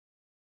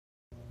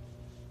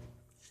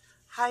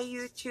Hi,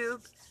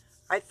 YouTube.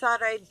 I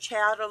thought I'd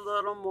chat a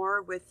little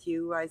more with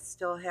you. I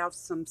still have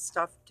some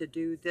stuff to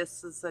do.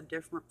 This is a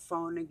different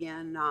phone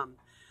again.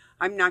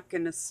 I'm not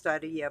going to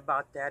study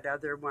about that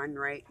other one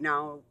right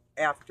now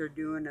after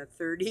doing a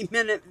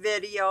 30-minute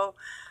video.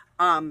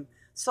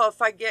 So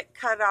if I get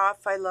cut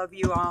off, I love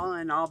you all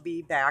and I'll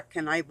be back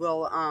and I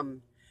will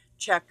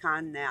check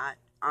on that.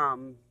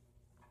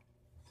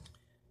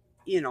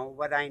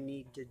 What I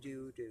need to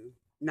do to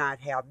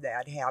not have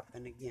that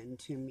happen again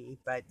to me,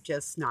 but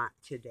just not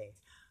today.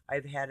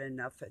 I've had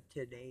enough of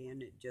today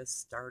and it just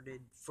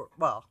started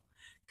well,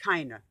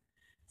 kind of.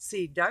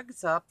 See,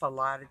 Doug's up a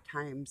lot of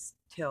times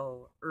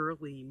till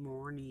early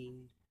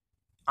morning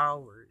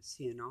hours.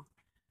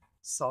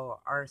 So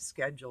our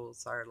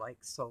schedules are like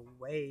so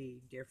way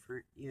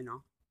different.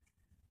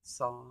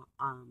 So,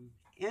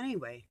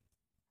 anyway,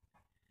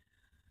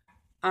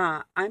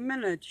 I'm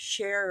going to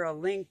share a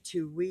link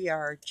to We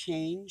Are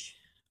Change.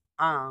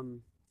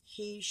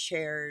 He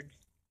shared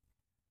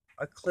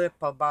a clip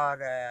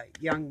about a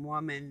young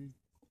woman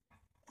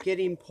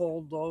getting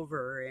pulled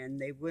over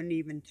and they wouldn't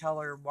even tell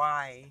her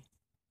why.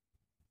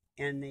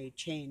 And they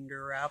chained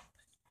her up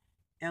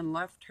and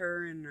left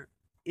her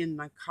in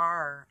the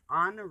car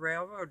on a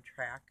railroad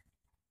track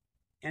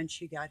and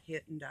she got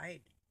hit and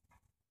died.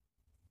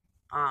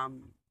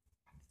 Um,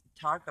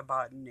 Talk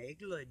about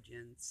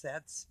negligence.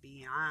 That's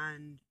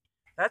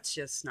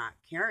just not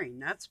caring.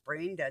 That's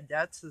brain dead.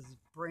 That's as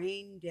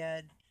brain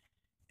dead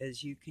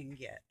as you can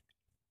get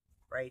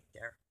right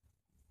there.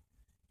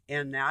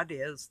 And that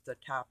is the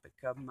topic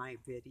of my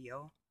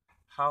video,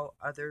 how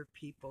other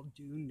people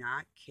do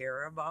not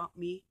care about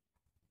me.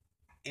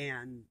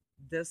 And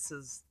this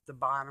is the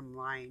bottom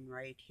line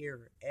right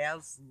here.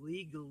 As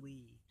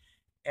legally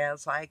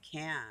as I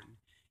can,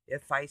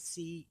 if I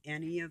see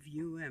any of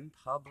you in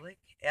public,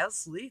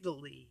 as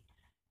legally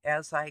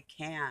as I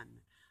can,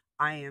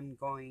 I am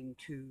going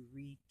to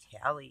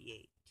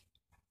retaliate.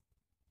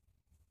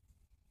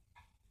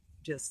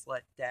 Just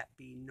let that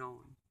be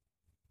known.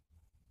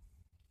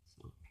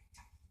 So,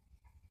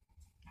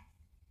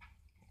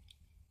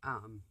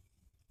 um,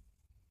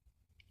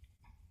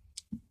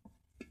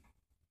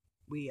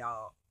 we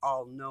all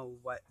know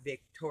what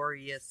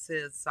victorious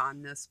is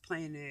on this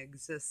plane of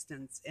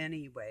existence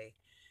anyway.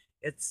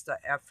 It's the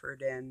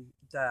effort and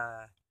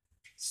the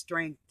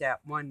strength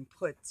that one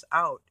puts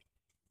out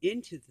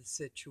into the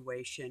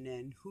situation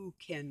and who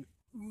can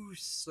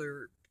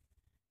usurp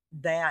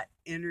that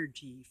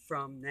energy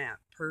from that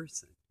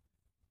person.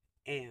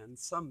 And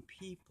some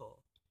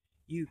people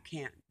you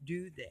can't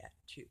do that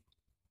to.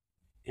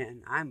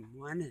 And I'm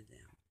one of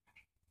them.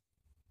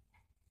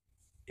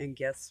 And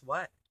guess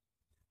what?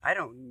 I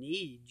don't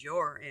need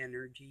your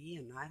energy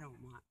and I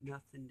don't want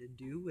nothing to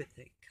do with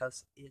it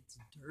because it's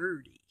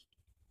dirty.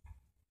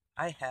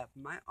 I have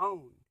my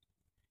own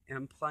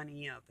and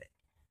plenty of it,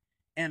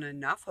 and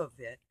enough of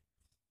it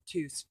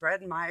to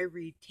spread my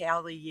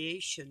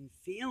retaliation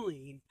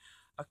feeling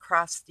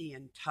across the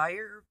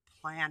entire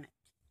planet,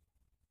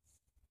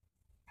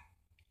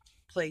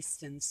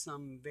 placed in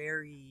some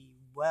very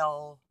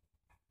well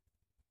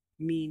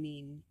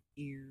meaning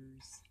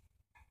ears.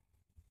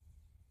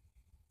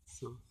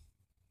 So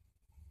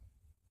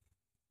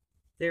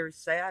they're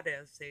sad,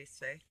 as they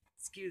say.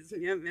 Excuse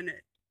me a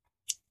minute.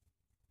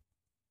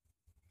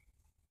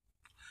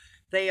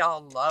 They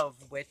all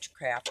love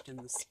witchcraft and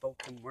the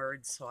spoken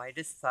word, so I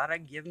just thought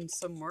I'd give them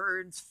some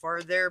words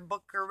for their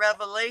book of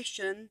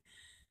Revelation.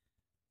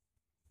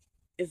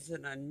 Is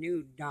it a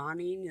new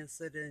dawning? Is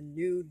it a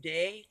new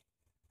day?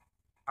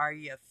 Are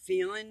you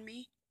feeling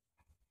me?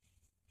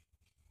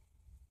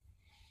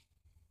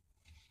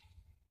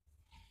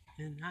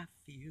 And I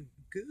feel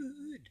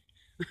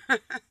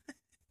good.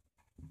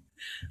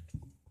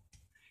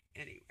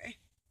 Anyway,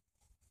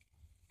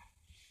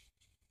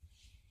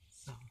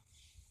 so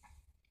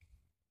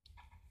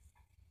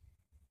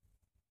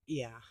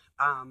yeah,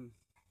 um,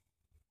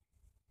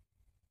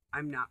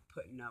 I'm not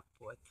putting up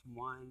with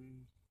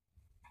one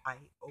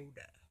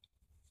iota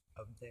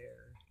of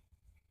their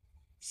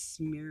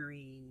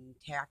smearing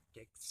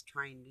tactics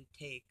trying to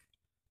take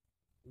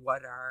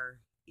what are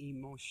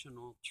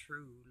emotional,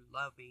 true,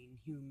 loving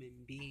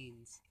human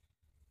beings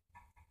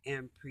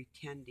and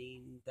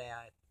pretending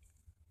that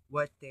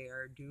what they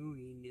are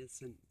doing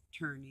isn't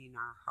turning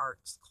our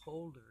hearts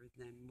colder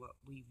than what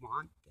we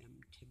want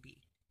them to be.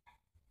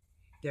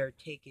 They're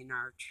taking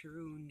our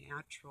true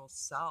natural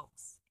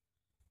selves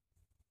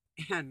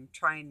and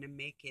trying to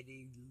make it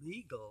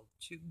illegal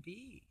to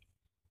be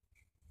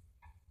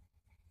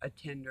a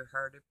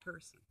tender-hearted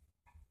person.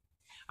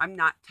 I'm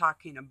not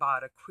talking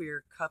about a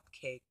queer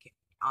cupcake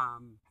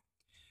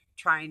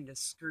trying to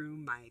screw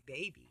my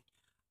baby.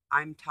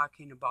 I'm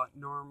talking about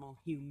normal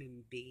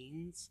human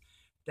beings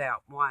that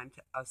want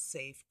a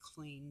safe,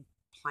 clean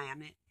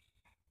planet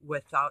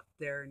without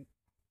their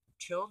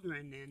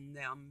children and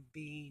them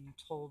being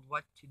told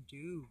what to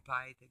do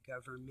by the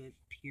government,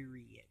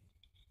 period.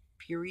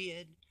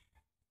 Period.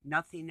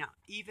 Nothing else.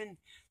 Even,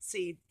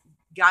 see,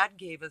 God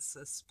gave us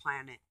this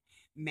planet,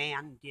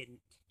 man didn't.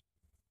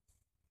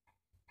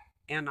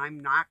 And I'm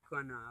not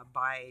going to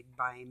abide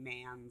by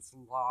man's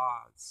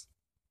laws.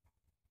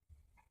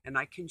 And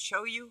I can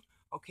show you,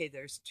 okay,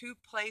 there's 2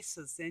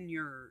 places in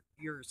your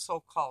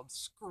so-called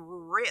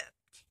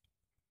script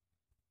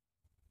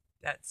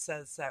that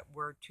says that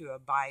we're to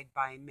abide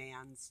by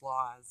man's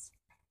laws.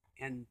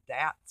 And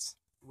that's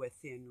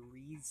within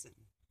reason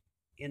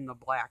in the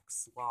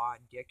Black's Law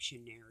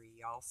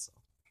Dictionary also.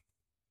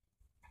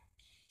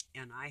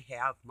 And I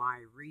have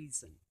my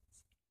reasons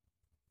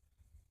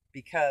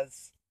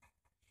because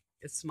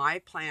it's my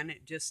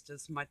planet just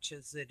as much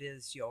as it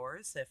is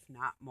yours, if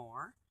not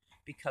more,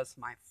 because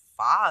my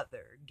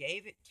father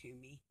gave it to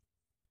me.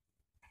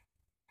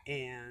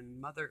 And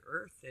Mother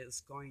Earth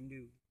is going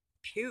to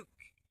puke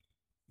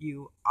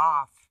you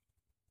off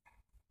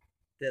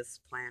this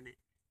planet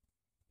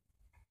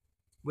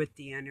with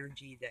the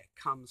energy that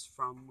comes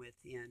from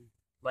within,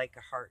 like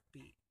a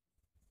heartbeat.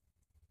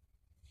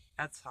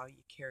 That's how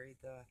you carry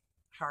the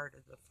heart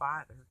of the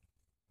Father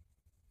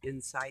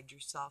inside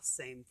yourself.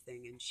 Same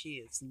thing. And she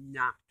is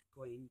not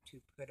going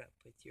to put up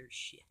with your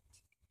shit.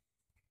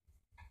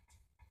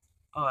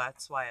 Oh,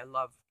 that's why I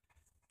love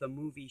the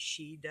movie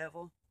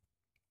She-Devil.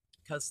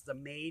 Because the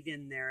maid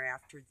in there,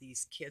 after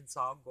these kids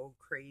all go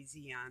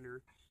crazy on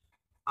her,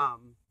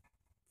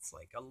 it's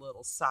like a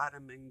little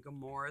Sodom and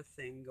Gomorrah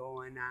thing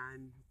going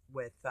on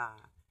with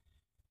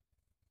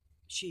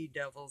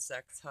She-Devil's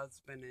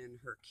ex-husband and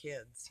her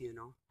kids, you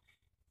know.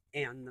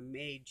 And the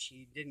maid,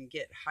 she didn't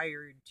get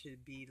hired to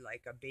be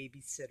like a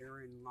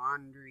babysitter and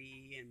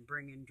laundry and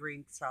bringing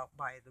drinks out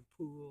by the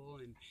pool.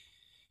 And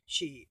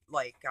she,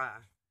 like,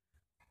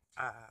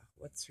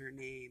 what's her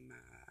name?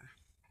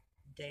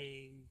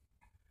 Dang.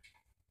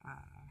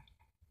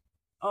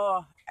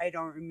 Oh, I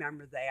don't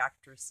remember the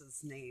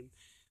actress's name.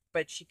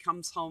 But she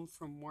comes home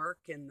from work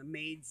and the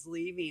maid's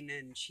leaving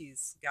and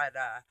she's got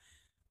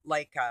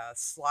like a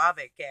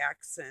Slavic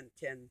accent,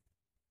 and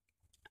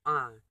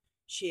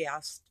she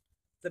asked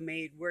the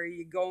maid, "Where are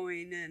you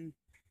going?" And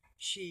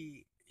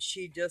she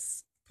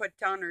just put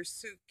down her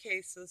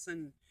suitcases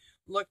and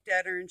looked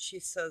at her and she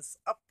says,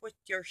 "Up with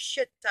your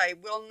shit, I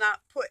will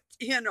not put,"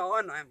 you know.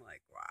 And I'm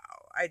like,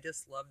 wow, I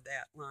just love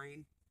that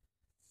line,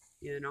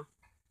 you know.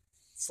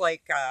 It's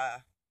like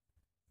a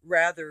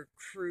rather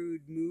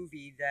crude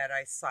movie that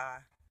I saw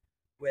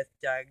with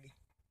Doug,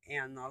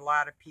 and a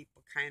lot of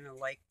people kind of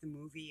like the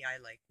movie. I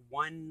like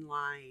one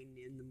line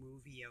in the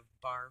movie of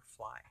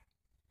Barfly,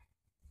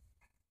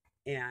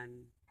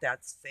 and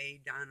that's Faye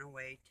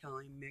Dunaway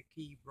telling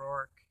Mickey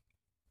Rourke,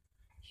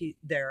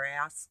 they're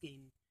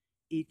asking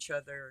each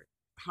other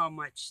how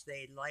much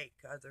they like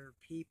other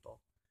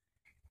people.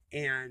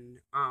 And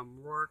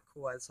Rourke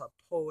was a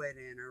poet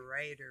and a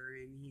writer,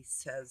 and he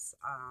says,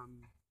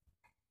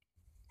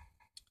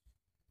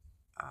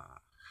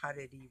 how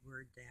did he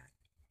word that?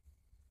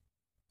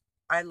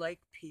 I like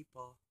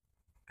people.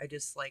 I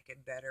just like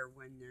it better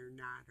when they're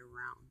not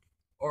around.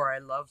 Or I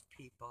love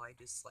people. I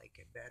just like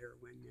it better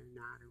when they're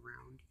not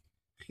around.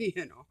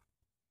 You know.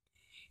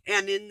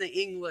 And in the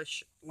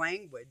English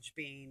language,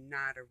 being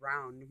not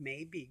around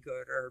may be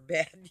good or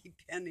bad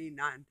depending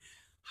on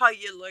how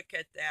you look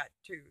at that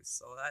too.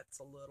 So that's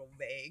a little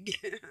vague.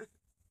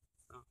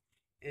 So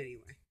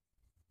anyway,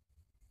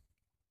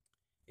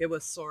 it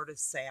was sort of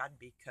sad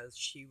because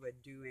she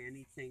would do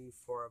anything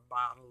for a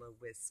bottle of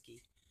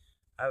whiskey.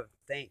 I've,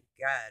 thank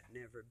God,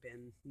 never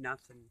been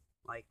nothing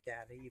like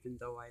that. Even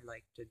though I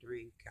like to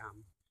drink,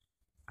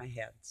 I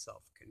had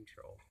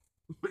self-control.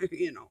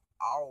 You know,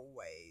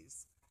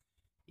 always.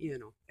 You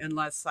know,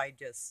 unless I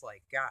just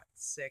like got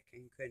sick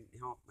and couldn't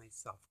help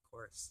myself, of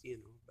course, you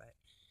know. But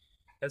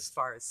as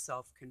far as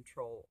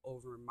self-control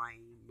over my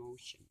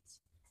emotions,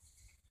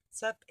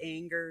 except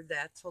anger,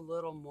 that's a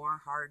little more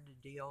hard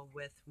to deal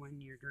with when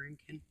you're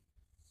drinking.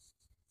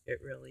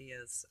 It really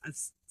is.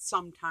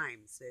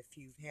 Sometimes if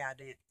you've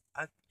had a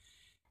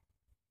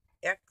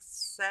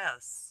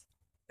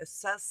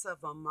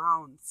excessive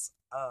amounts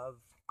of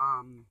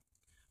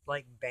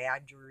like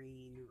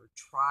badgering or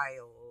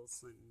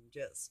trials and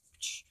just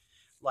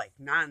like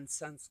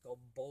nonsensical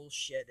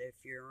bullshit,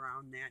 if you're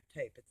around that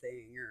type of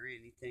thing or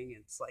anything,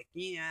 it's like,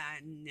 yeah,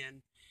 and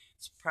then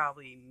it's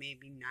probably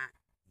maybe not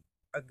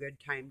a good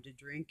time to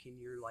drink in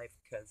your life,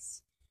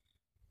 because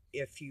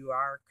if you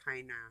are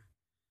kind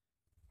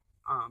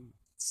of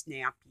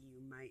snappy,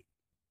 you might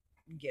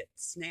get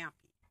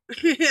snappy.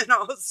 You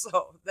know,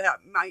 so that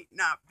might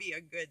not be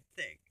a good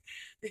thing.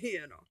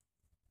 You know,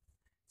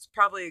 it's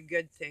probably a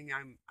good thing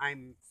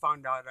I'm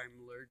found out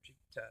I'm allergic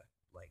to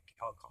like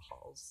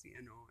alcohols,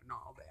 you know, and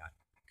all that,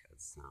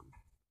 because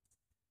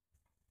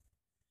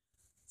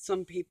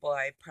some people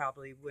I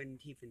probably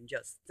wouldn't even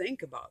just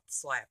think about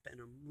slapping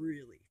them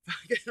really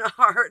fucking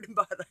hard,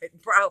 but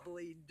I'd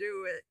probably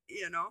do it,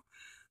 you know.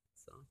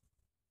 So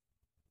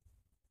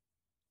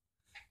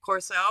of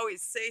course, I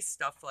always say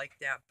stuff like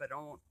that, but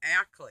don't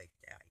act like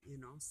that, you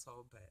know.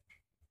 So,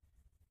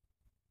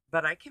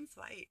 but I can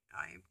fight.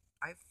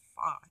 I've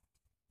fought,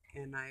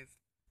 and I've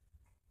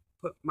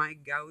put my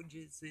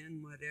gouges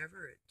in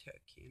whatever it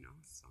took, you know.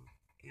 So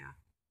yeah,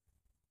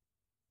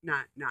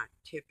 not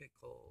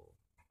typical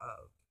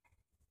of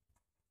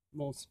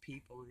Most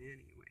people,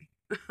 anyway.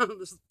 I'll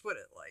just put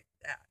it like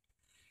that.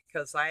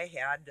 Because I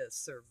had to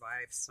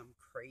survive some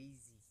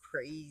crazy,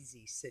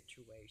 crazy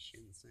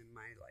situations in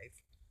my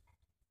life.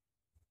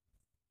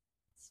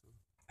 So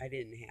I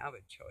didn't have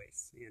a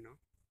choice, you know.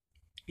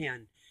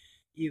 And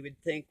you would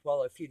think,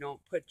 well, if you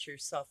don't put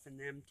yourself in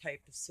them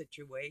type of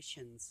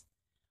situations,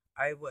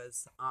 I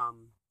was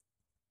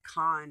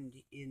conned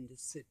into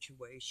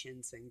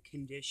situations and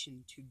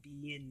conditioned to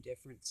be in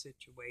different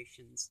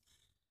situations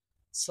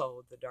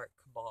so the Dark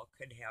Cabal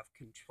could have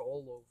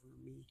control over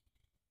me.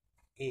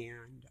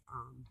 And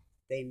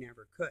they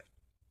never could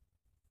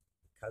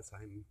because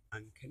I'm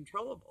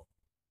uncontrollable.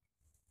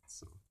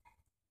 So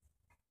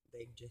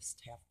they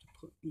just have to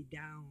put me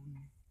down.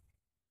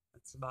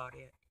 That's about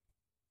it.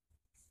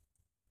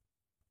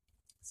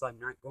 So I'm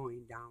not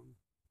going down.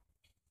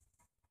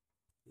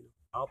 You know,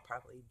 I'll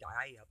probably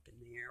die up in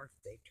the air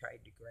if they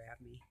tried to grab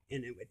me,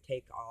 and it would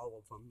take all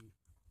of them,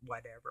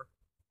 whatever,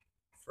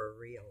 for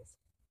reals.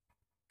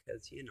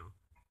 Because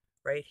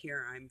right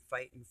here I'm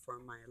fighting for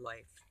my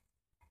life.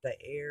 The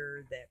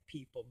air that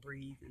people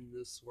breathe in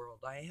this world.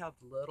 I have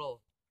little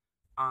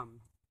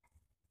um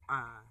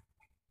uh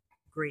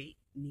great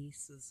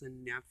nieces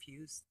and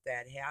nephews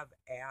that have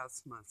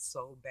asthma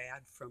so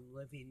bad from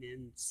living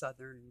in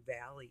Southern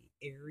Valley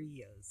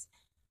areas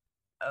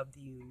of the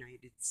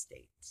United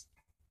States.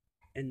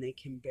 And they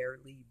can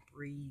barely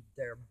breathe.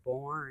 They're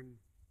born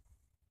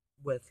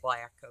with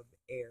lack of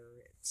air.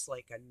 It's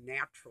like a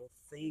natural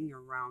thing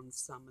around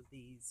some of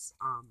these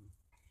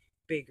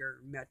bigger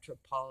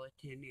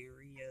metropolitan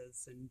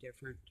areas and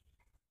different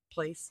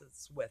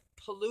places with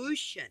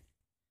pollution.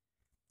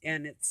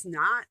 And it's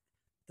not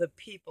the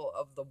people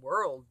of the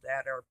world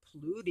that are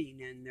polluting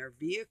in their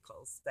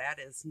vehicles. That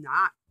is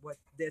not what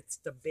it's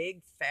the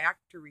big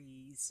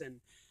factories.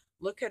 And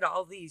look at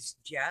all these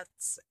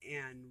jets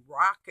and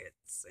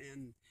rockets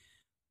and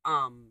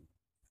um,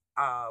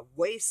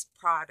 waste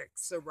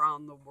products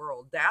around the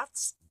world.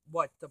 That's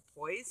what the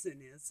poison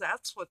is.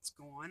 That's what's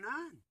going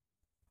on.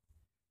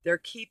 They're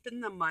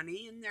keeping the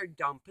money and they're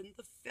dumping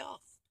the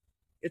filth.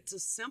 It's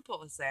as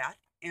simple as that.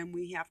 And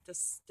we have to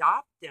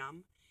stop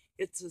them.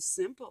 It's as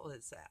simple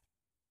as that.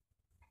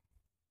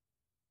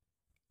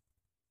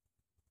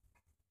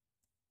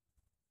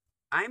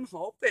 I'm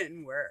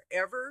hoping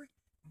wherever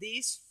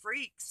these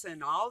freaks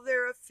and all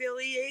their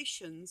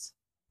affiliations,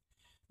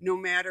 no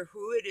matter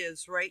who it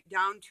is, right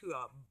down to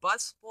a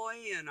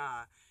busboy in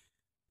a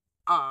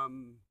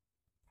um,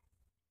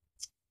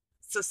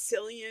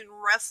 Sicilian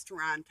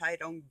restaurant, I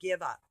don't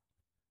give up.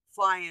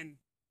 Flying,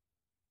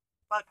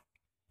 fuck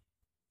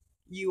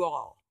you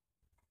all.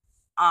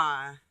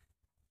 Uh,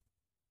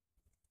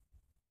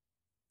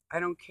 I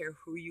don't care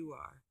who you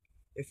are.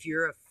 If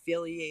you're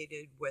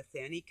affiliated with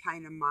any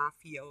kind of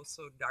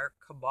mafioso, dark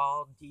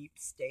cabal, deep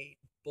state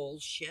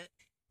bullshit,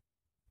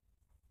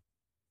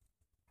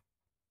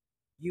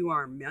 you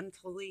are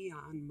mentally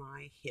on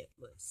my hit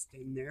list.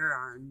 And there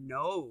are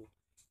no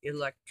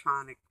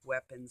electronic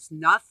weapons,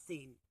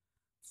 nothing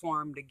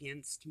formed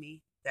against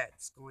me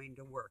that's going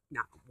to work.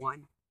 Not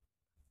one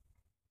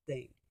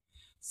thing.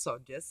 So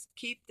just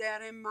keep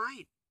that in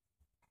mind.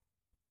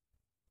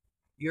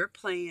 You're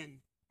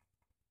playing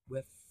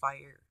with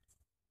fire.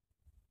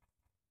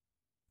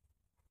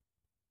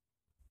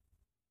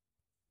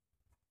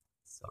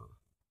 So,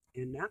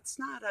 and that's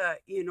not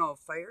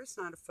fire's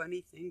not a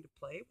funny thing to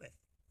play with.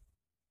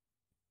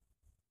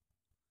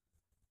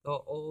 The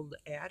old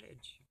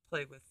adage, you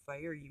play with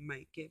fire, you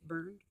might get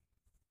burned.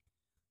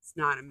 It's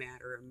not a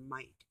matter of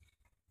might.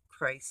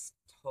 Christ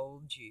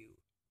told you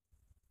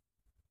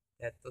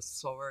that the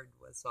sword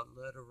was a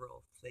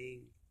literal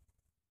thing,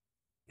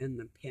 and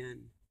the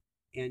pen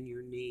and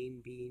your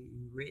name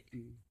being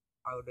written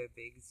out of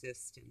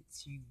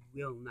existence, you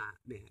will not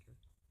matter.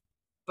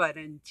 But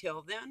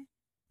until then,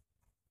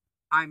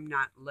 I'm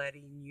not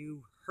letting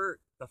you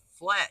hurt the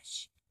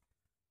flesh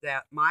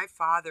that my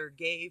Father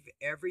gave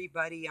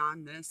everybody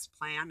on this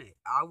planet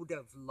out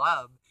of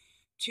love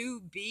to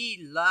be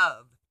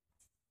love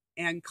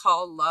and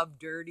call love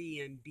dirty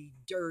and be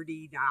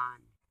dirtied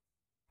on.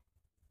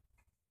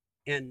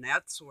 And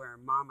that's where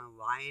Mama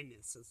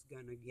Lioness is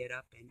going to get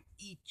up and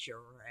eat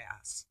your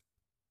ass.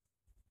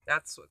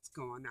 That's what's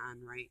going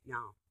on right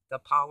now. The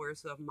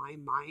powers of my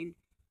mind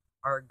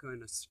are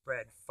going to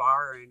spread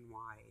far and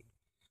wide,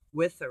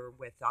 with or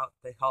without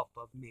the help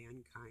of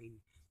mankind,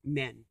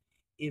 men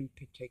in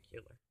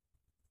particular.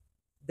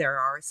 There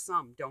are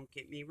some, don't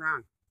get me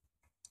wrong.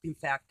 In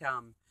fact,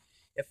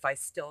 if I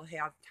still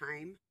have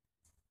time,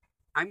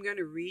 I'm going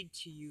to read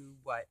to you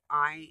what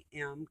I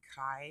Am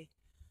Kai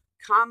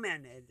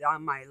commented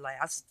on my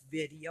last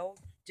video.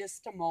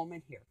 Just a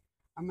moment here.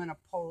 I'm going to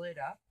pull it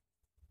up.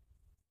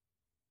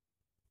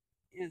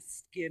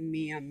 Just give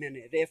me a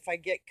minute. If I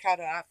get cut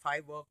off, I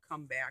will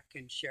come back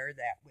and share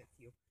that with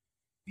you.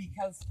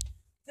 Because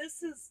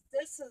this is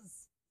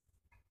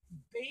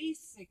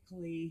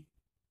basically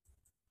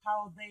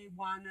how they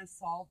want us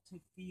all to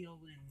feel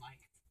in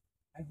life.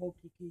 I hope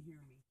you can hear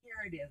me.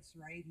 Here it is,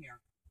 right here.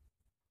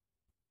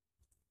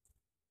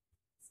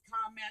 It's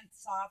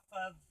comments off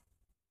of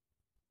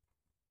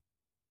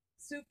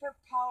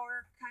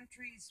Superpower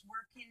countries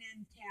working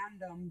in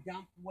tandem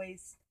dump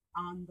waste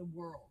on the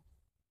world.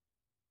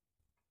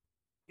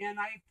 And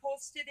I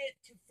posted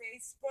it to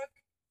Facebook.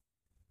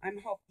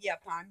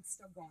 Yep, I'm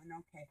still going.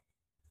 Okay.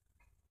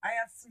 I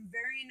have some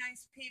very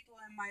nice people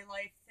in my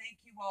life.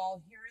 Thank you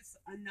all. Here's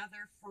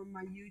another from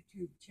my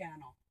YouTube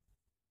channel.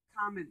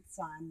 Comments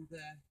on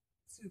the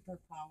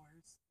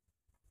superpowers.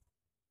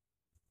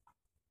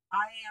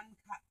 I am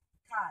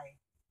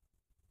Kai.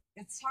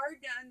 It's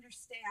hard to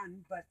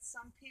understand, but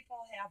some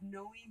people have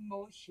no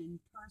emotion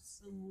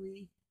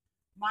personally.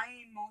 My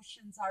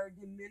emotions are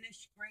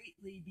diminished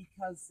greatly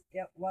because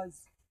it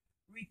was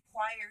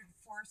required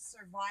for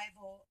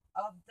survival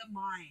of the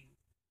mind.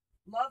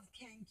 Love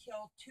can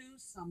kill too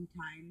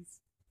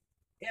sometimes.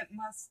 It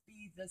must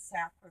be the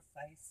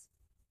sacrifice.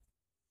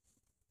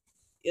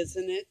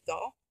 Isn't it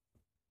though?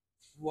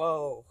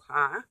 Whoa,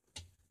 huh?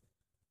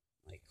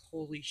 Like,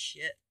 holy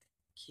shit,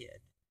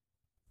 kid,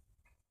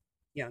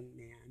 young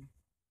man.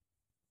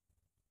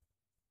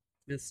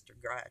 Mr.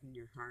 God in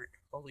your heart.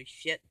 Holy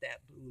shit,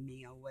 that blew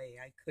me away.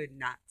 I could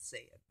not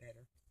say it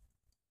better.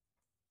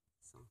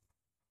 So,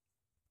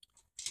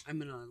 I'm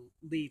going to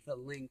leave a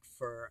link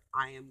for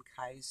I Am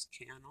Kai's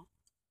channel.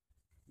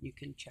 You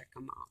can check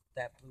them out.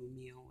 That blew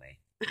me away.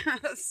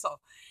 So,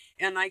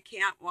 and I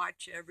can't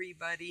watch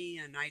everybody,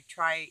 and I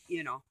try,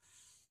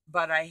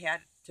 but I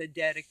had to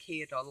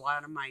dedicate a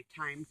lot of my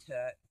time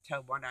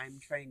to what I'm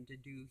trying to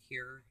do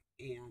here.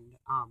 And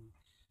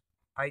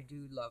I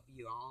do love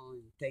you all,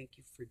 and thank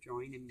you for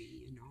joining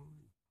me.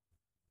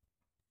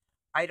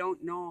 I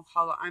don't know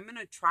how I'm going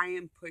to try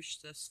and push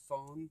this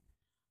phone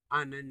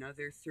on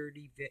another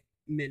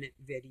 30-minute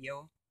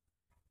video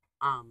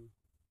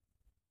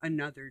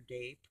another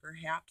day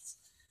perhaps,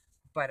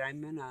 but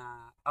I'm going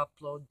to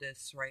upload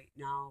this right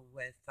now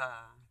with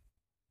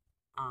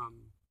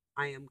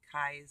I Am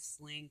Kai's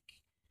link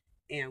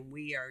and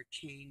We Are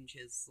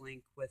Change's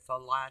link with a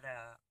lot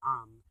of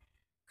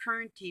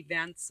current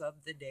events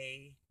of the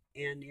day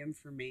and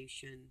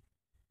information,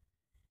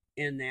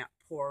 and that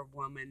poor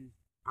woman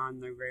on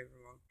the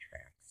railroad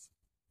tracks.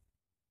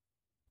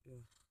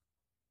 Ugh.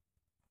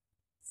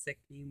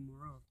 Sickening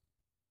world.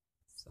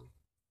 So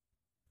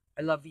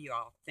I love you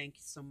all. Thank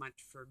you so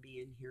much for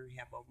being here.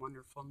 Have a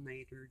wonderful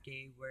night or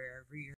day wherever you're